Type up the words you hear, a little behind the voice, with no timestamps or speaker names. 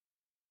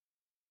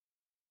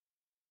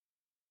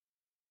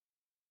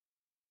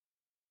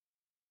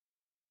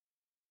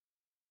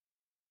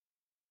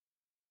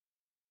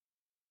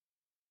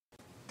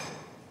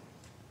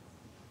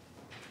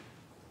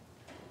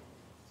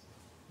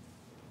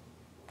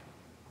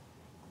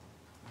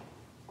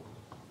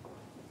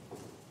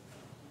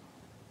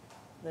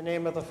In the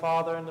name of the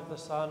Father, and of the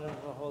Son, and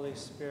of the Holy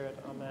Spirit.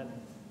 Amen.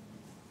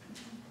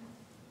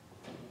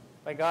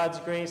 By God's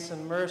grace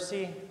and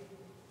mercy,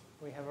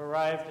 we have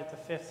arrived at the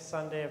fifth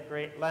Sunday of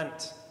Great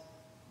Lent.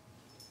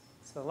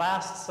 It's the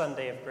last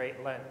Sunday of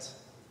Great Lent.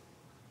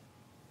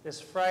 This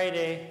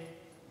Friday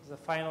is the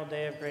final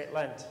day of Great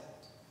Lent.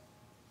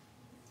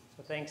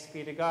 So thanks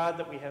be to God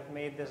that we have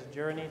made this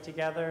journey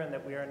together and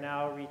that we are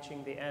now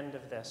reaching the end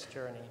of this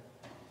journey.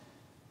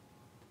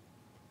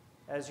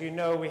 As you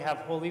know, we have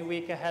Holy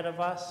Week ahead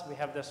of us. We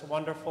have this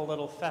wonderful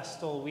little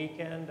festal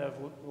weekend of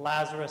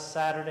Lazarus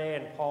Saturday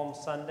and Palm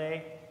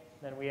Sunday.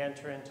 Then we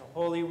enter into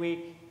Holy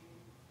Week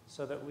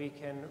so that we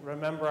can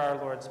remember our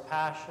Lord's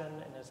passion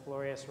and his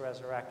glorious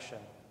resurrection.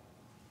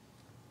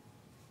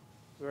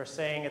 We were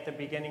saying at the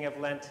beginning of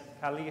Lent,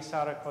 Kali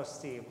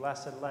Sarakosti,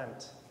 Blessed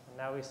Lent. And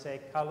now we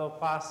say Kalo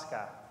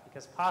Pascha,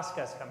 because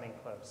Pascha is coming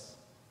close.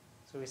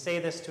 So we say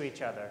this to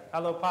each other,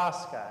 Kalo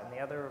Pascha, and the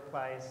other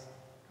replies,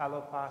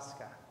 Kalo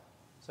Pascha.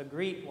 So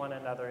greet one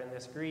another in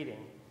this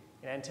greeting,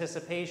 in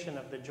anticipation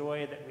of the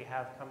joy that we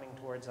have coming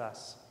towards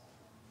us.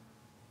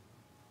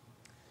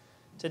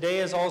 Today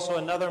is also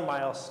another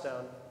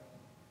milestone,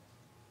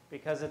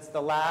 because it's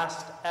the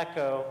last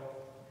echo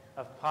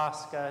of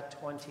Pascha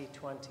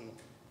 2020.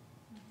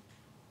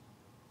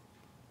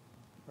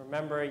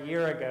 Remember a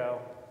year ago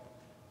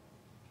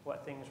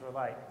what things were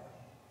like.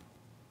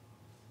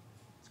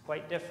 It's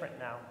quite different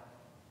now.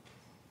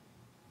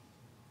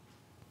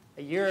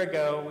 A year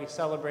ago, we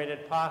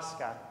celebrated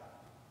Pascha,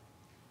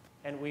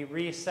 and we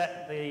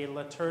reset the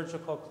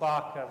liturgical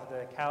clock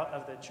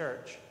of the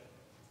church.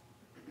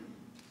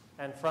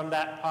 And from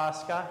that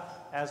Pascha,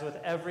 as with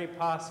every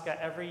Pascha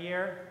every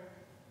year,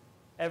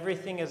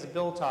 everything is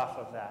built off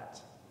of that.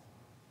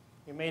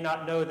 You may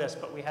not know this,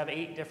 but we have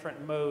 8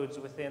 different modes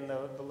within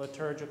the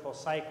liturgical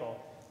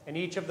cycle. And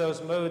each of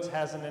those modes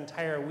has an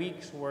entire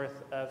week's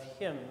worth of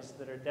hymns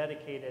that are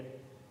dedicated,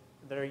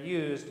 that are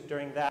used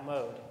during that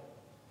mode.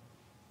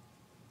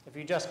 If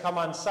you just come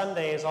on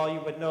Sundays, all you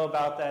would know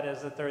about that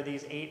is that there are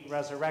these 8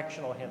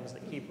 resurrectional hymns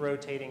that keep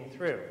rotating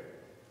through.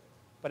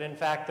 But in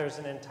fact, there's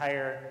an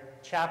entire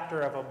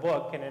chapter of a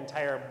book, an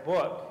entire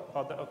book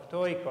called the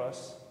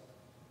Orthodox,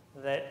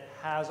 that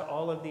has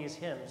all of these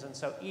hymns. And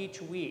so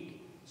each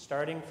week,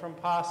 starting from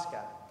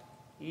Pascha,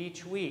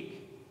 each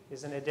week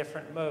is in a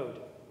different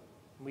mode.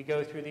 We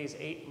go through these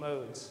 8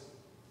 modes,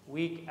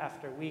 week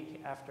after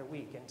week after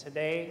week. And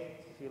today,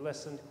 if you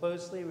listened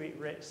closely, we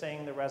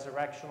sang the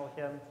resurrectional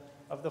hymn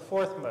of the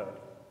 4th mode.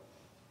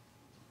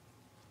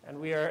 And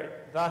we are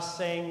thus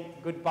saying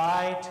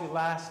goodbye to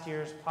last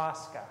year's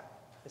Pascha.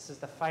 This is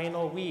the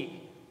final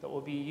week that we'll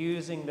be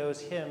using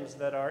those hymns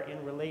that are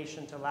in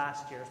relation to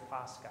last year's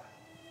Pascha.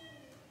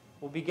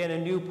 We'll begin a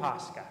new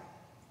Pascha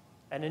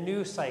and a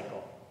new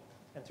cycle.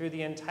 And through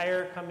the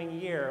entire coming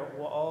year,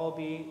 we'll all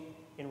be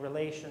in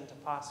relation to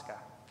Pascha.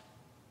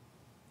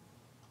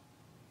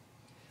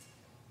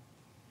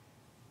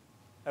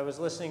 I was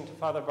listening to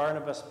Father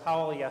Barnabas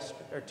Powell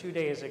 2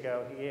 days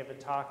ago. He gave a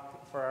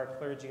talk for our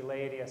clergy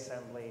laity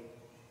assembly,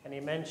 and he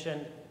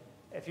mentioned,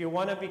 if you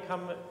want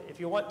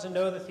to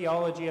know the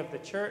theology of the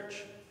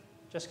church,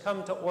 just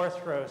come to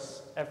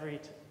Orthodox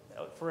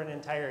for an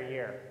entire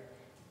year.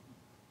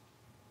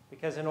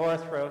 Because in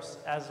Orthodox,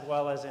 as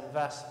well as in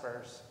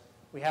Vespers,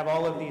 we have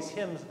all of these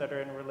hymns that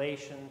are in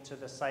relation to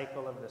the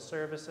cycle of the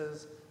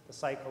services, the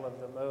cycle of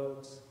the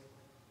modes.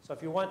 So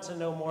if you want to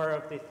know more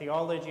of the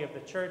theology of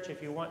the church,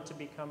 if you want to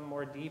become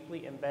more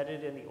deeply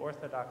embedded in the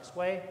Orthodox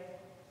way,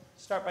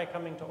 start by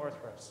coming to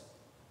Orthodox.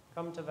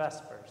 Come to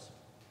Vespers.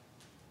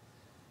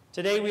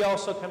 Today we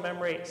also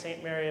commemorate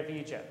St. Mary of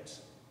Egypt.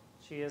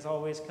 She is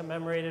always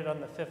commemorated on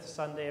the 5th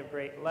Sunday of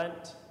Great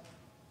Lent.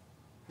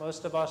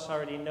 Most of us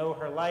already know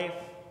her life.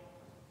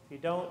 If you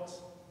don't,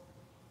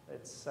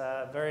 it's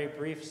a very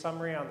brief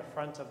summary on the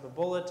front of the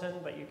bulletin,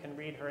 but you can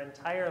read her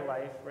entire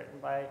life, written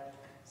by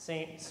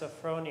Saint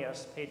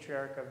Sophronius,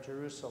 Patriarch of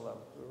Jerusalem,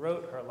 who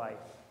wrote her life,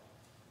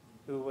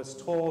 who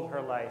was told her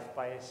life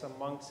by some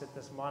monks at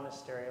this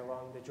monastery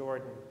along the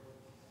Jordan.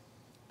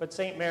 But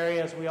St.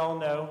 Mary, as we all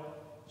know,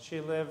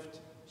 she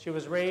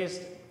was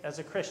raised as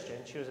a Christian.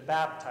 She was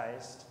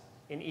baptized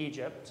in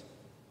Egypt.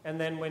 And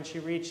then when she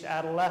reached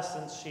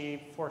adolescence,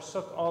 she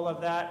forsook all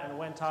of that and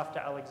went off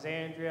to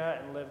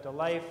Alexandria and lived a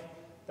life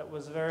that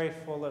was very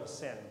full of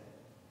sin.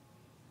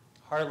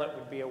 Harlot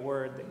would be a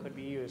word that could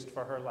be used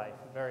for her life,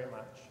 very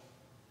much.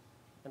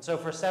 And so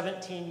for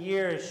 17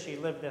 years, she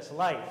lived this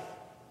life.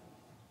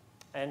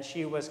 And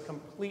she was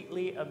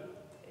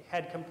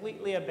had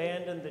completely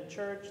abandoned the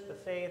church, the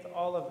faith,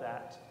 all of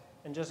that,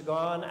 and just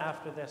gone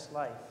after this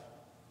life.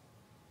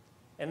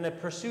 In the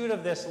pursuit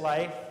of this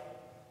life,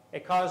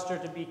 it caused her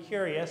to be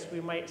curious. We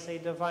might say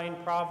divine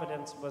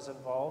providence was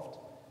involved.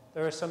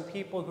 There were some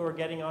people who were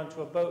getting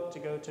onto a boat to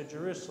go to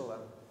Jerusalem.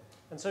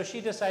 And so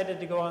she decided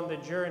to go on the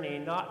journey,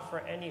 not for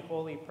any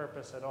holy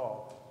purpose at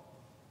all,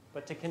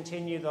 but to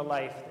continue the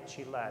life that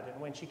she led. And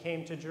when she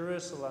came to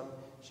Jerusalem,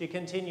 she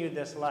continued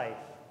this life.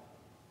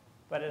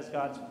 But as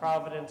God's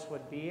providence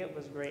would be, it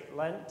was Great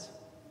Lent,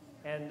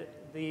 And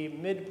the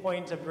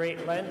midpoint of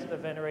Great Lent, the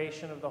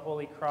veneration of the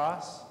Holy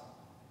Cross,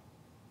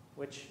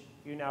 which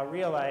you now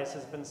realize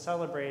has been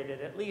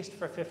celebrated at least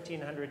for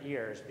 1,500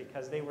 years,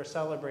 because they were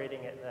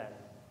celebrating it then.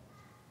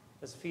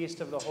 This Feast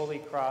of the Holy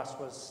Cross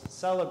was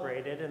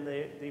celebrated, and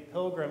the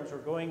pilgrims were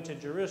going to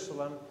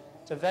Jerusalem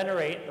to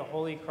venerate the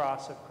Holy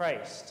Cross of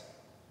Christ.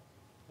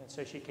 And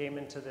so she came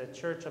into the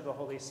Church of the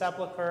Holy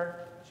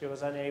Sepulchre. She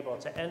was unable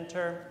to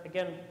enter.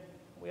 Again,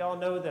 we all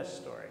know this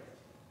story.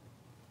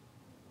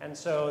 And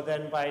so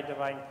then by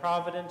divine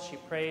providence, she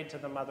prayed to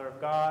the Mother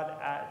of God.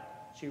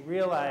 She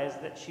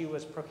realized that she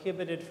was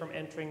prohibited from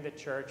entering the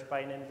church by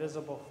an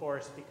invisible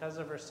force because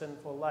of her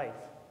sinful life.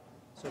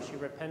 So she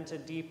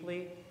repented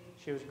deeply.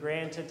 She was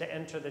granted to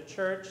enter the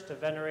church to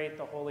venerate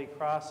the Holy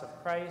Cross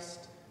of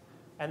Christ.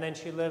 And then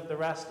she lived the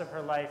rest of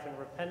her life in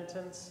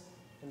repentance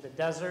in the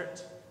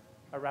desert,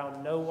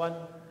 around no one,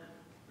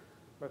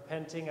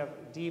 repenting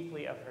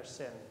deeply of her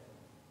sin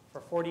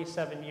for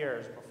 47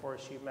 years before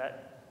she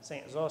met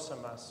St.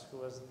 Zosimus, who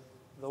was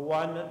the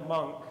one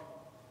monk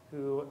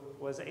who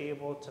was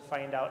able to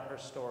find out her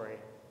story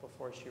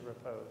before she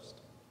reposed.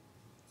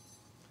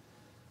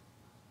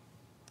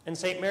 In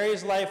St.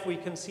 Mary's life, we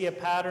can see a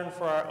pattern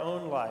for our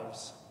own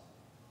lives.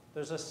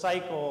 There's a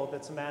cycle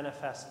that's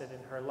manifested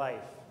in her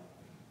life,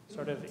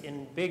 sort of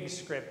in big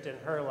script in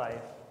her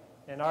life.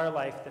 In our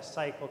life, this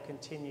cycle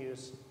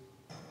continues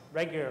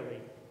regularly,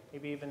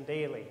 maybe even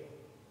daily.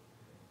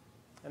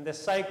 And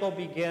this cycle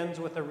begins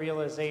with a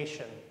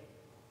realization.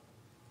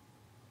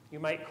 You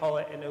might call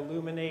it an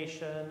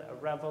illumination, a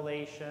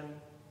revelation,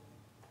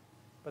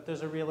 but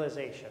there's a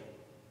realization.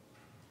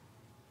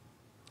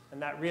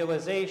 And that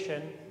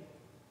realization,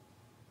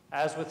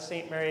 as with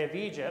St. Mary of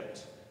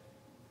Egypt,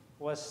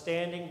 was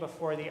standing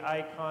before the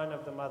icon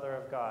of the Mother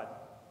of God.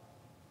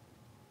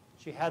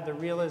 She had the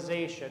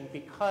realization,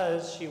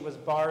 because she was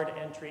barred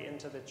entry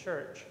into the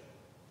church,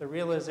 the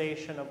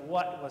realization of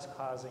what was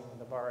causing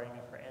the barring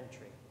of her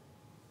entry.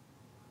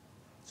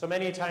 So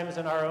many times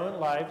in our own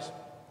lives,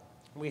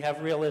 we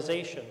have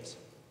realizations.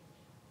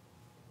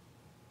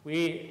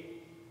 We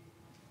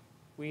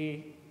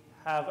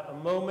have a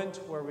moment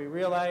where we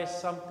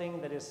realize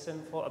something that is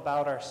sinful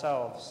about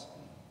ourselves.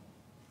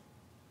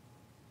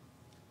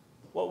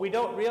 What we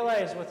don't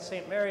realize with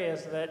St. Mary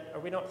is that, or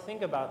we don't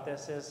think about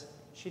this, is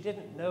she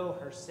didn't know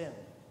her sin.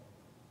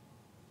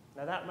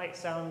 Now that might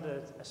sound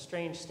a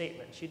strange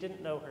statement. She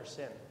didn't know her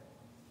sin.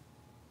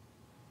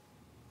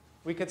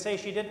 We could say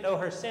she didn't know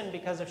her sin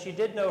because if she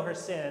did know her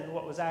sin,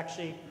 what was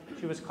actually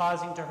she was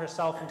causing to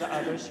herself and to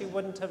others, she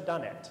wouldn't have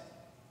done it.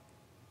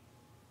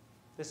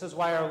 This is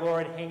why our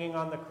Lord, hanging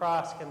on the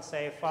cross, can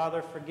say,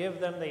 "Father, forgive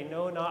them, they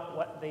know not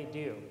what they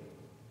do."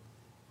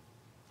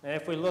 And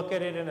if we look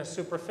at it in a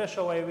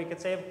superficial way, we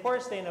could say, of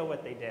course they know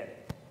what they did.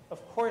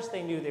 Of course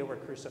they knew they were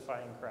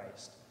crucifying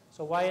Christ.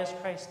 So why is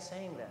Christ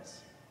saying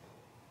this?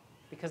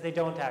 Because they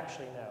don't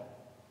actually know.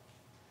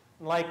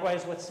 And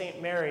likewise with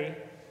St. Mary,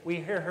 we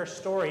hear her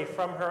story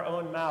from her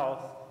own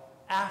mouth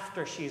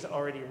after she's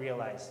already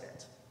realized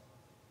it.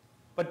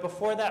 But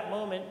before that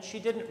moment, she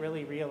didn't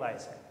really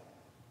realize it.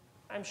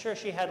 I'm sure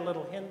she had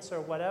little hints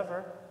or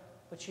whatever,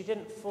 but she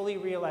didn't fully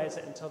realize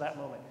it until that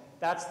moment.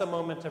 That's the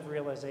moment of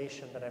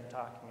realization that I'm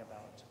talking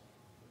about,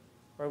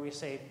 where we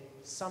say,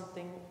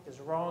 something is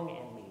wrong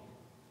in me.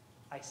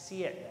 I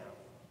see it now.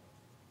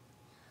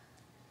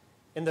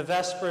 In the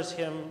Vespers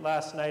hymn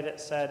last night, it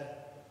said,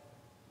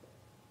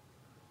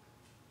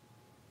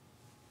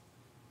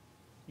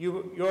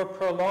 Your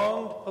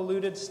prolonged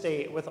polluted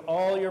state with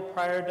all your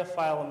prior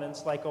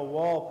defilements like a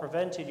wall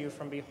prevented you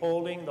from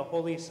beholding the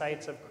holy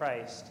sights of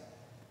Christ.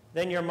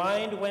 Then your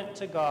mind went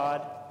to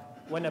God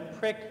when a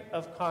prick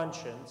of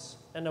conscience,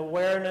 an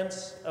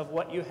awareness of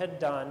what you had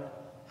done,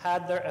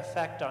 had their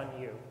effect on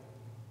you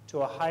to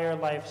a higher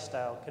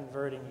lifestyle,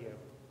 converting you.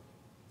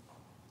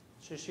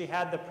 So she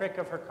had the prick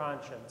of her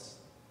conscience,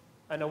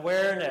 an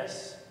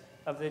awareness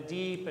of the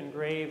deep and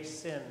grave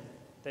sin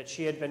that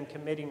she had been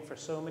committing for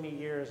so many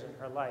years in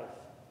her life.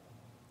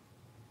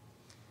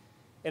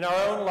 In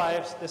our own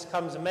lives, this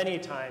comes many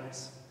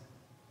times.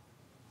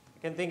 I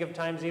can think of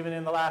times even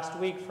in the last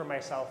week for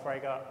myself where I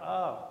go,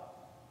 oh,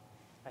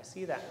 I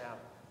see that now.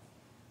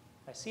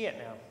 I see it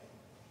now.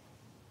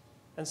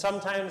 And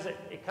sometimes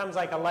it comes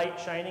like a light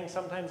shining.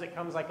 Sometimes it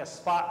comes like a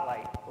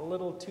spotlight, a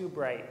little too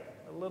bright,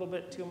 a little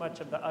bit too much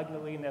of the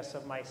ugliness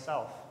of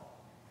myself.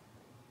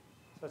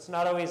 So it's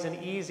not always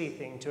an easy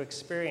thing to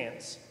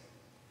experience.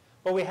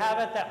 But we have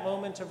at that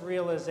moment of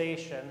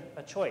realization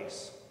a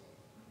choice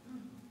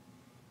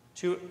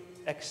to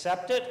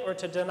accept it or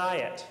to deny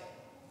it.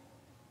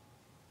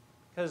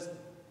 Because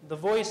the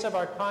voice of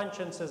our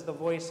conscience is the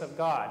voice of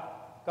God.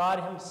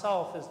 God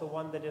himself is the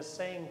one that is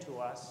saying to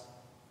us,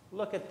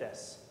 look at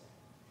this.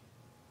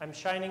 I'm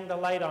shining the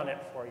light on it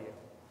for you.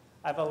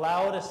 I've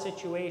allowed a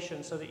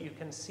situation so that you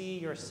can see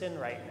your sin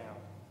right now.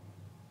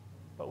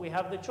 But we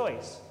have the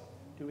choice.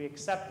 Do we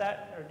accept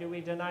that or do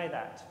we deny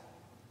that?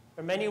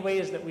 There are many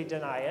ways that we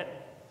deny it.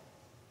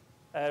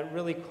 A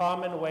really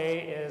common way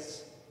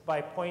is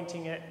by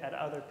pointing it at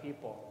other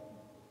people.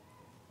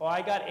 Oh,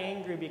 I got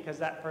angry because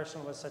that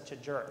person was such a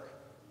jerk.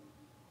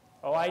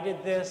 Oh, I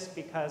did this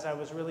because I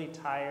was really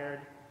tired.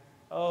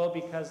 Oh,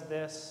 because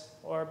this,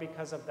 or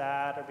because of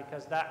that, or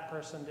because that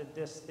person did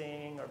this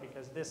thing, or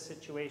because this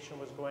situation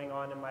was going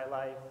on in my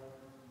life.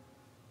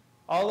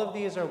 All of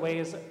these are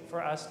ways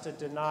for us to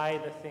deny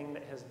the thing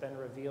that has been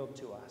revealed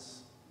to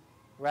us,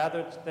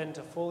 rather than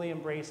to fully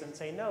embrace and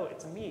say, no,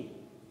 it's me.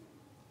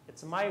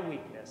 It's my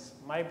weakness,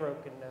 my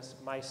brokenness,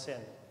 my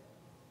sin.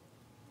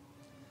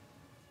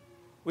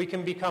 We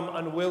can become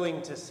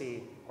unwilling to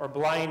see or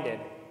blinded.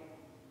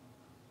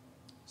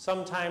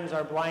 Sometimes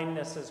our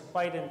blindness is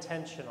quite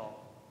intentional.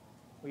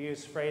 We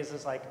use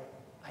phrases like,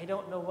 I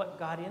don't know what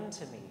got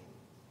into me.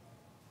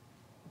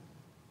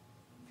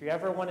 If you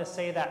ever want to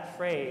say that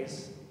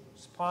phrase,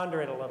 just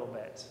ponder it a little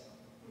bit.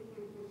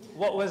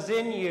 What was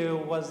in you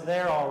was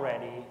there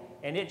already,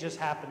 and it just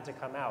happened to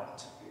come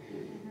out.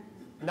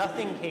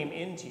 Nothing came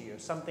into you.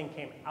 Something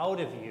came out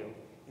of you,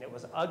 and it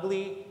was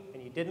ugly,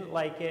 and you didn't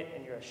like it,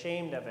 and you're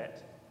ashamed of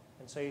it.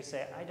 And so you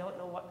say, I don't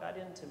know what got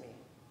into me.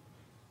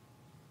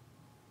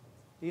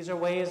 These are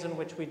ways in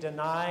which we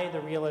deny the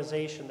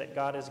realization that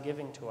God is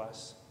giving to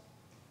us.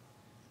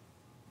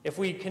 If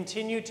we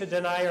continue to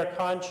deny our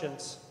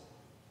conscience,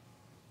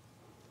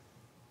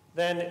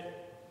 then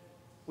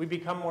we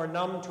become more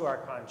numb to our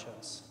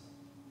conscience.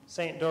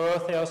 St.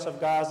 Dorotheos of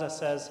Gaza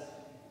says,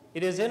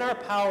 it is in our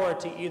power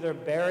to either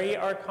bury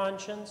our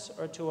conscience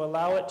or to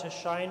allow it to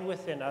shine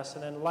within us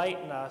and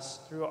enlighten us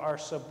through our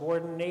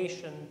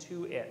subordination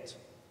to it.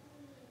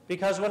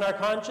 Because when our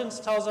conscience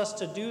tells us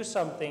to do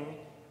something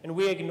and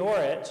we ignore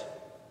it,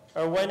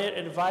 or when it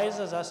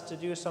advises us to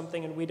do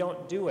something and we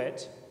don't do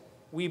it,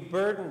 we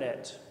burden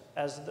it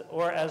as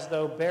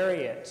though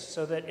bury it,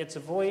 so that its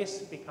voice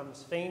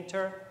becomes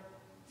fainter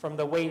from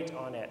the weight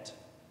on it.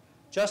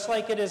 Just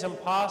like it is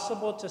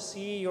impossible to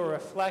see your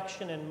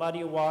reflection in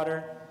muddy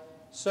water,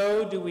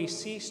 so do we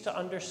cease to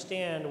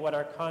understand what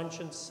our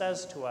conscience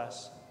says to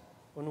us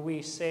when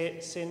we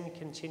sin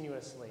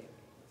continuously.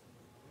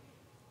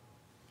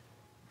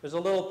 There's a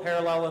little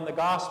parallel in the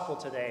gospel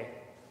today.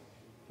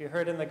 You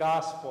heard in the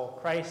gospel,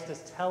 Christ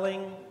is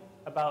telling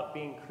about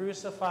being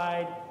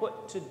crucified,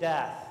 put to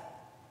death.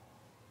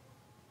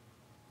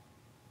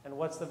 And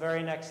what's the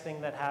very next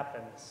thing that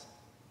happens?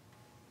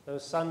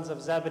 Those sons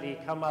of Zebedee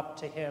come up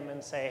to him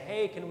and say,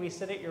 hey, can we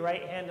sit at your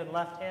right hand and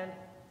left hand?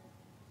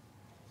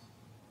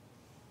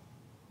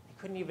 He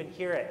couldn't even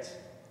hear it.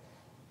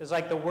 It was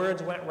like the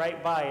words went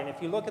right by. And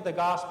if you look at the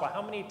gospel,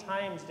 how many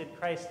times did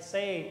Christ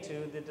say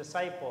to the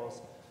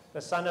disciples,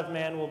 the Son of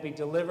Man will be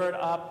delivered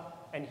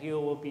up, and he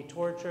will be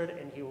tortured,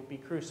 and he will be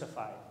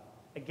crucified?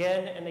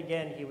 Again and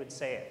again he would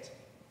say it.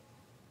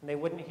 And they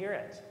wouldn't hear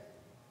it.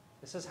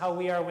 This is how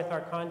we are with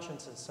our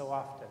consciences so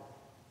often.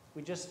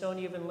 We just don't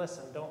even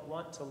listen, don't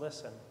want to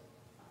listen.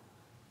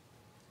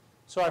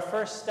 So our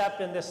first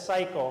step in this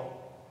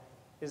cycle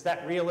is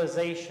that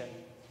realization.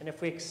 And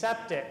if we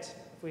accept it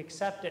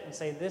and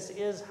say, this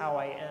is how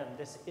I am,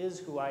 this is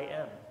who I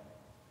am,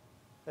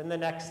 then the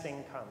next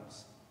thing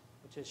comes,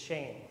 which is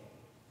shame.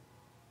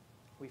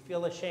 We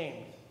feel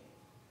ashamed.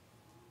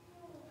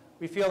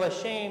 We feel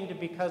ashamed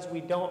because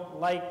we don't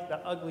like the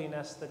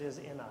ugliness that is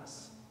in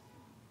us.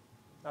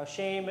 Now,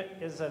 shame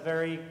is a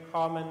very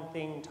common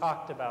thing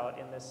talked about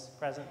in this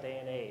present day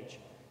and age.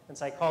 In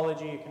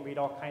psychology, you can read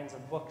all kinds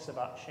of books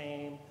about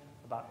shame,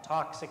 about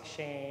toxic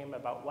shame,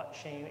 about what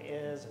shame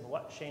is and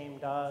what shame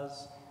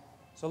does.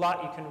 There's a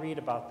lot you can read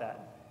about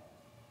that.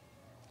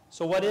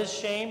 So what is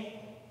shame?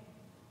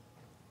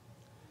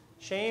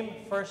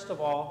 Shame, first of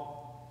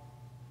all,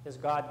 is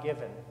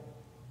God-given.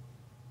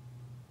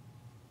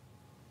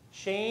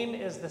 Shame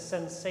is the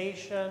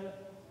sensation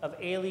of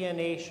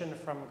alienation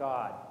from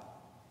God.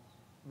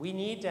 We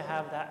need to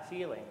have that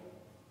feeling.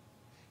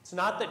 It's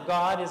not that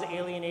God is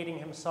alienating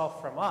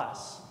himself from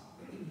us,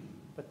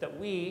 but that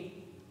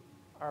we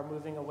are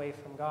moving away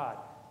from God.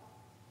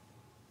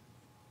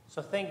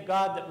 So thank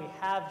God that we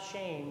have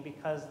shame,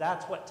 because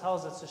that's what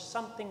tells us there's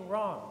something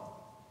wrong.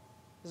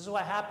 This is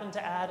what happened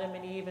to Adam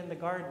and Eve in the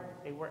garden.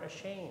 They were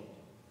ashamed.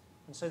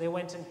 And so they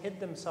went and hid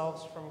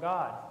themselves from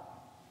God.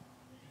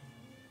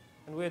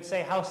 And we would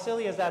say, how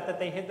silly is that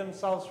they hid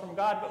themselves from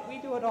God? But we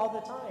do it all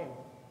the time.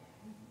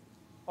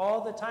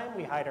 All the time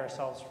we hide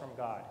ourselves from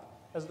God,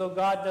 as though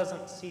God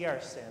doesn't see our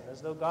sin,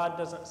 as though God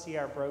doesn't see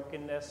our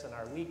brokenness and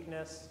our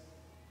weakness.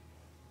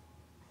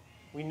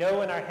 We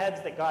know in our heads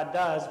that God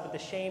does, but the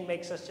shame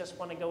makes us just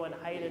want to go and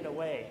hide it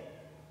away,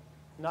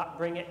 not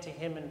bring it to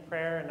him in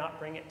prayer, and not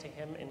bring it to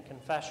him in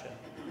confession.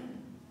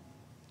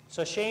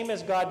 So shame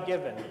is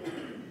God-given,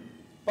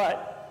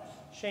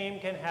 but shame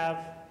can have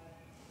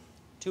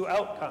two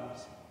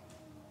outcomes.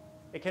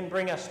 It can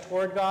bring us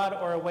toward God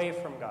or away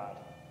from God.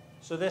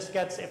 So this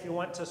gets, if you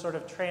want to sort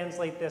of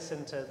translate this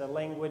into the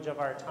language of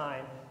our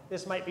time,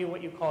 this might be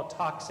what you call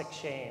toxic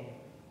shame,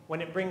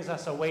 when it brings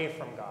us away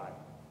from God.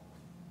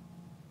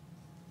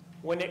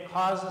 When it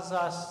causes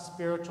us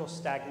spiritual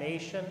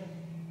stagnation,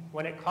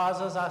 when it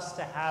causes us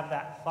to have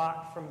that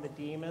thought from the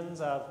demons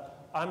of,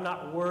 I'm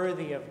not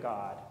worthy of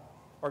God,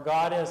 or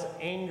God is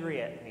angry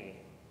at me.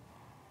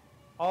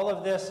 All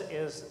of this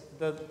is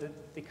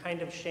the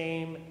kind of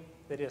shame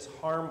that is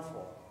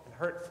harmful and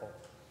hurtful,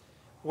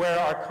 where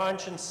our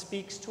conscience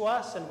speaks to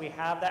us and we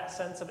have that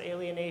sense of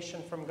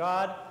alienation from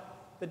God.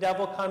 The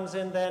devil comes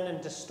in then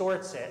and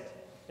distorts it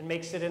and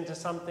makes it into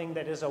something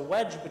that is a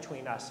wedge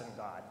between us and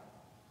God.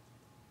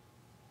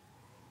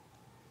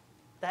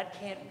 That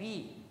can't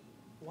be.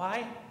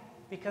 Why?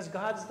 Because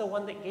God's the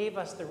one that gave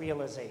us the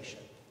realization.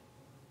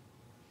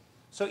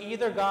 So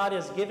either God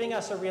is giving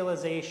us a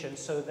realization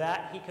so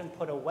that he can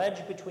put a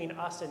wedge between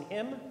us and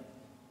him,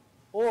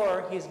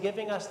 or he's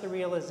giving us the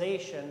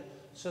realization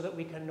so that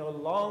we can no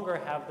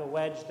longer have the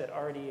wedge that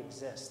already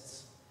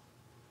exists.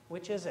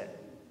 Which is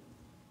it?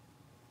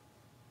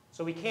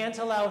 So we can't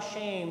allow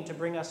shame to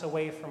bring us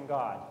away from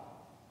God,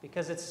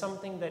 because it's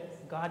something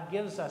that God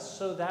gives us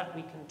so that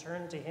we can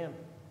turn to him.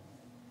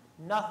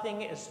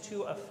 Nothing is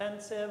too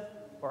offensive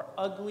or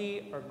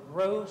ugly or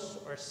gross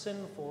or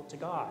sinful to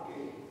God.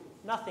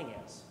 Nothing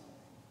is.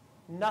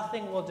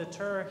 Nothing will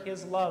deter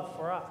his love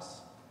for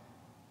us.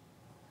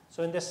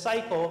 So in this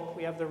cycle,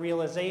 we have the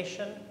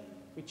realization,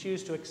 we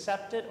choose to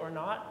accept it or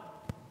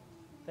not.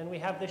 Then we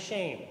have the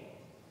shame.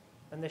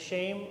 And the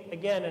shame,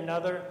 again,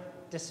 another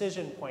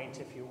decision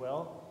point, if you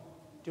will.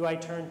 Do I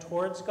turn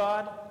towards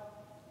God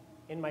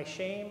in my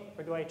shame,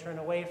 or do I turn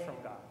away from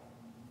God?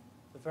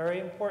 It's very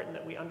important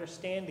that we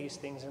understand these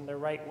things in the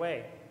right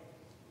way.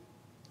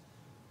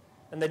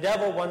 And the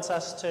devil wants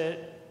us to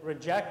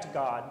reject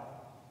God,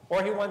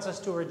 or he wants us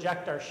to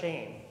reject our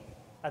shame.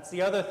 That's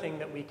the other thing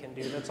that we can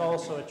do that's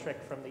also a trick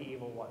from the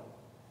evil one,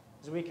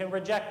 is we can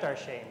reject our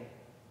shame.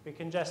 We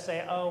can just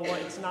say, oh, well,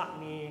 it's not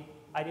me,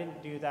 I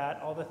didn't do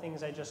that, all the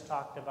things I just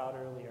talked about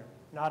earlier,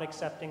 not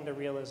accepting the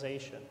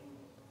realization.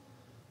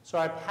 So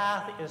our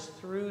path is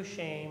through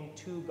shame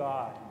to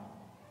God.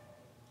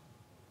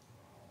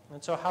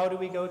 And so how do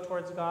we go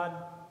towards God?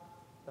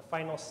 The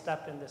final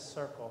step in this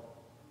circle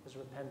is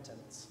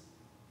repentance.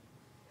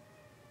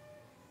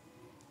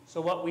 So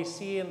what we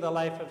see in the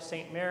life of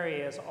St. Mary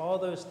is all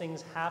those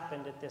things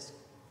happened at this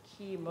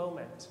key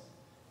moment,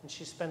 and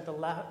she spent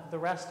the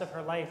rest of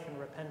her life in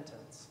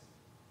repentance.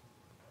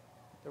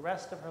 The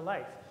rest of her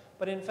life.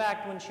 But in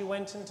fact, when she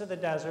went into the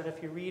desert,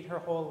 if you read her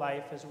whole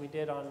life, as we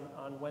did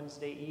on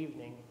Wednesday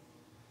evening,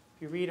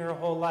 if you read her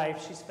whole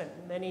life, she spent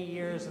many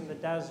years in the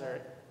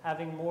desert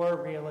having more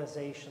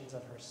realizations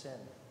of her sin,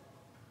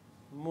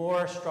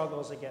 more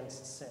struggles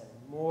against sin,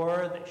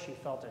 more that she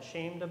felt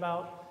ashamed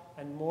about,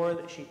 and more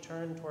that she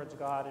turned towards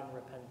God in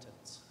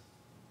repentance.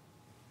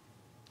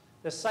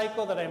 The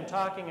cycle that I'm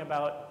talking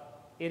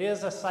about, it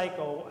is a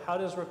cycle. How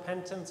does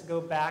repentance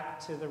go back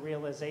to the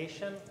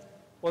realization?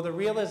 Well, the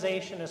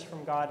realization is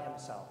from God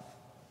himself.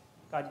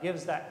 God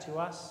gives that to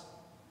us.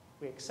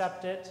 We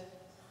accept it.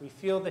 We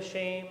feel the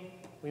shame.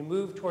 We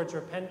move towards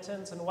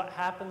repentance. And what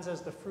happens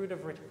as the fruit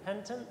of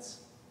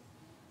repentance?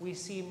 We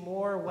see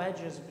more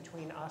wedges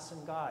between us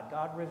and God.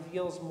 God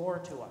reveals more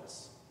to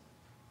us.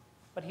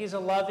 But he's a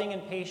loving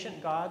and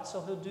patient God,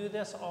 so he'll do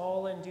this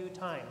all in due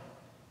time.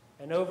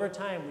 And over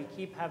time, we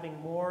keep having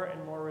more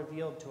and more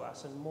revealed to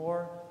us. And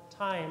more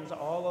times,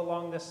 all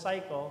along this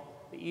cycle,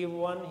 the evil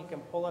one, he can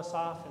pull us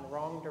off in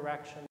wrong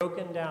direction,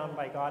 broken down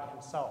by God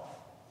himself.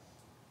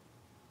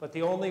 But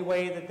the only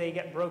way that they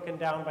get broken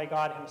down by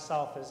God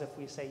himself is if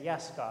we say,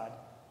 yes, God,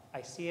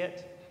 I see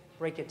it,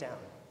 break it down.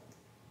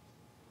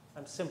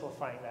 I'm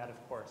simplifying that,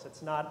 of course.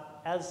 It's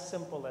not as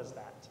simple as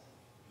that.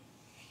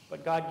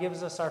 But God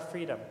gives us our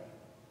freedom.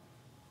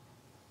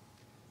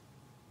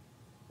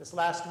 This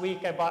last week,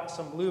 I bought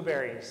some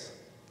blueberries.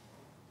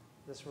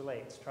 This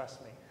relates, trust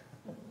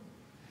me.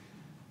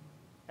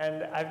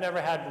 And I've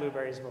never had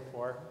blueberries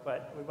before,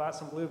 but we bought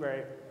some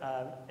blueberry.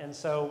 And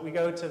so we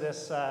go to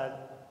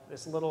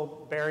this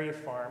little berry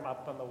farm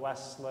up on the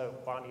west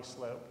slope, Bonnie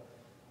Slope.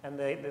 And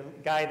the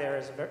guy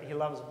there, he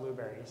loves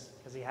blueberries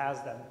because he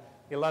has them.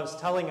 He loves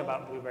telling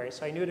about blueberries.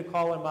 So I knew to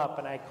call him up,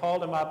 and I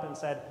called him up and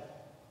said,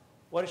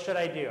 what should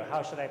I do?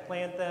 How should I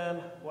plant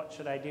them? What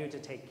should I do to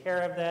take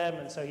care of them?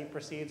 And so he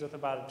proceeds with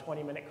about a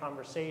 20-minute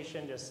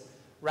conversation, just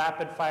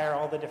rapid fire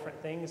all the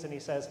different things. And he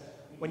says,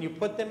 when you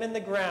put them in the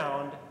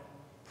ground,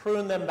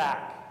 prune them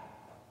back.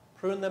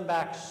 Prune them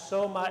back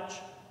so much.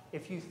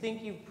 If you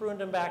think you've pruned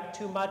them back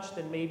too much,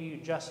 then maybe you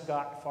just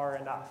got far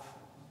enough.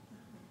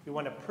 You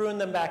want to prune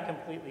them back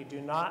completely.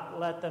 Do not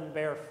let them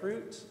bear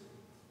fruit.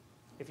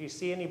 If you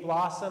see any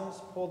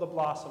blossoms, pull the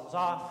blossoms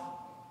off.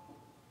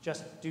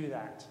 Just do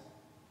that.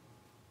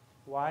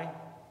 Why?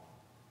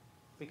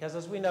 Because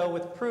as we know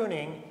with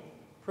pruning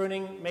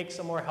makes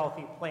a more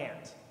healthy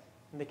plant.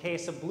 In the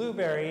case of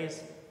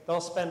blueberries,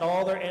 they'll spend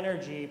all their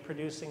energy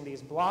producing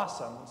these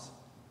blossoms,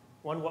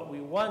 when what we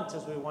want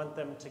is we want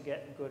them to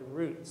get good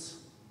roots.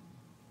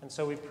 And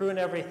so we prune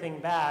everything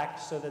back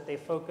so that they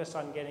focus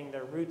on getting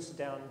their roots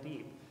down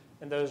deep.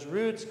 And those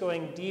roots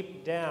going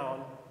deep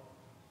down,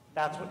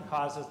 that's what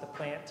causes the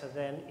plant to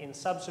then, in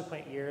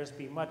subsequent years,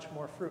 be much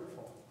more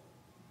fruitful.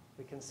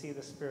 We can see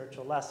the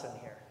spiritual lesson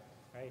here.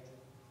 Right?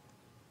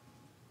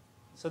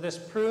 So this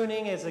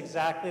pruning is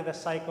exactly the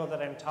cycle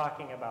that I'm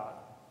talking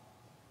about.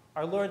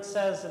 Our Lord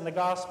says in the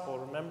gospel,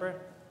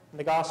 remember, In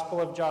the Gospel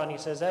of John, he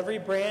says, every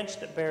branch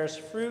that bears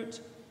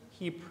fruit,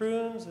 he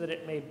prunes that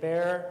it may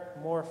bear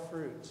more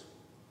fruit.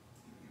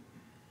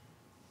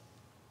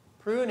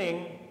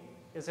 Pruning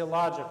is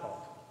illogical.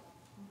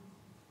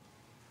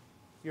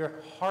 You're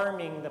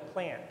harming the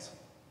plant.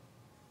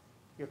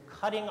 You're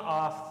cutting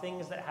off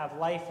things that have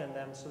life in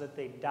them so that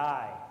they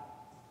die.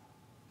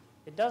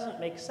 It doesn't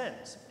make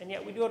sense, and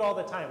yet we do it all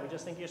the time. We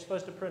just think you're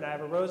supposed to prune. I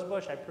have a rose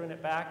bush, I prune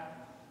it back.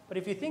 But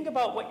if you think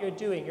about what you're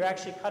doing, you're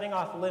actually cutting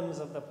off limbs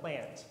of the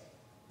plant.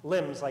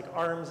 Limbs, like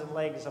arms and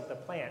legs of the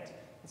plant.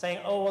 And saying,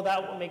 oh, well,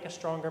 that will make a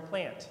stronger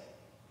plant.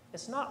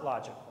 It's not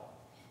logical.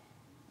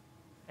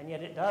 And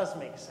yet it does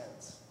make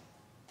sense.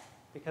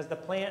 Because the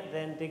plant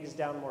then digs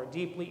down more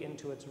deeply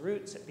into its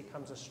roots. It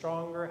becomes a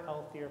stronger,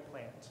 healthier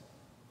plant.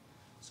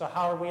 So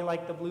how are we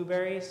like the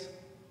blueberries?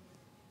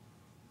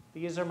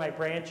 These are my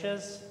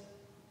branches.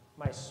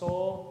 My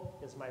soul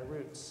is my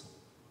roots.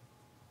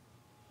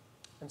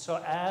 And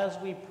so as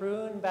we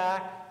prune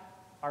back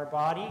our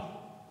body,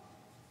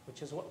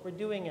 which is what we're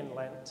doing in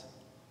Lent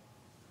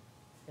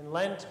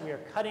we are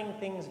cutting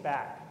things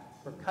back.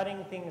 We're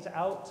cutting things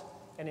out,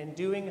 and in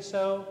doing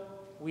so,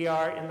 we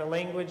are, in the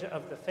language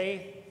of the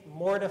faith,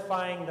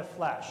 mortifying the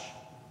flesh.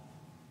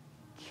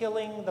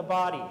 Killing the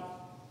body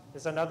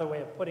is another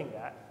way of putting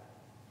that.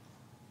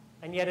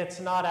 And yet it's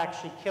not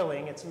actually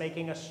killing, it's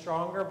making a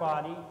stronger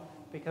body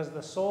because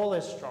the soul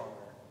is stronger.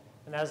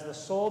 And as the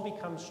soul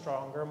becomes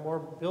stronger, more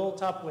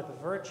built up with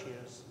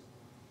virtues,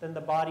 then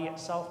the body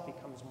itself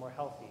becomes more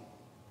healthy.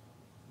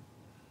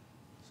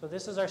 So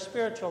this is our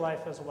spiritual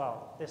life as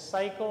well. This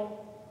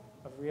cycle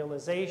of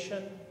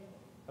realization,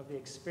 of the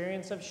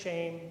experience of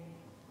shame,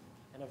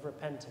 and of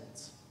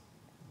repentance.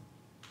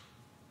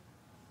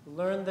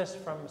 Learn this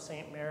from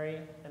St. Mary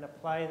and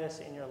apply this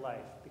in your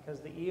life, because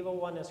the evil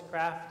one is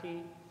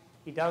crafty.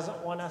 He doesn't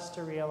want us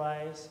to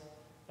realize,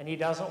 and he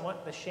doesn't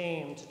want the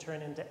shame to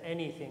turn into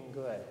anything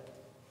good.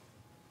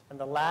 And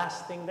the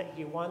last thing that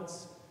he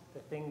wants, the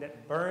thing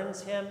that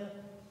burns him,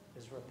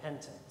 is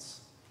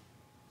repentance.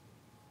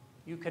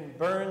 You can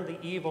burn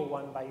the evil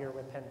one by your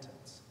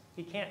repentance.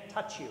 He can't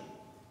touch you.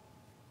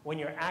 When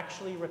you're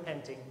actually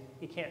repenting,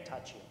 he can't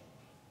touch you.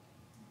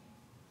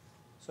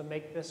 So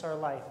make this our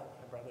life,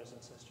 my brothers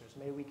and sisters.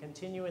 May we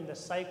continue in this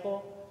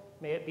cycle.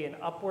 May it be an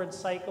upward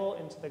cycle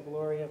into the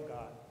glory of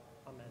God.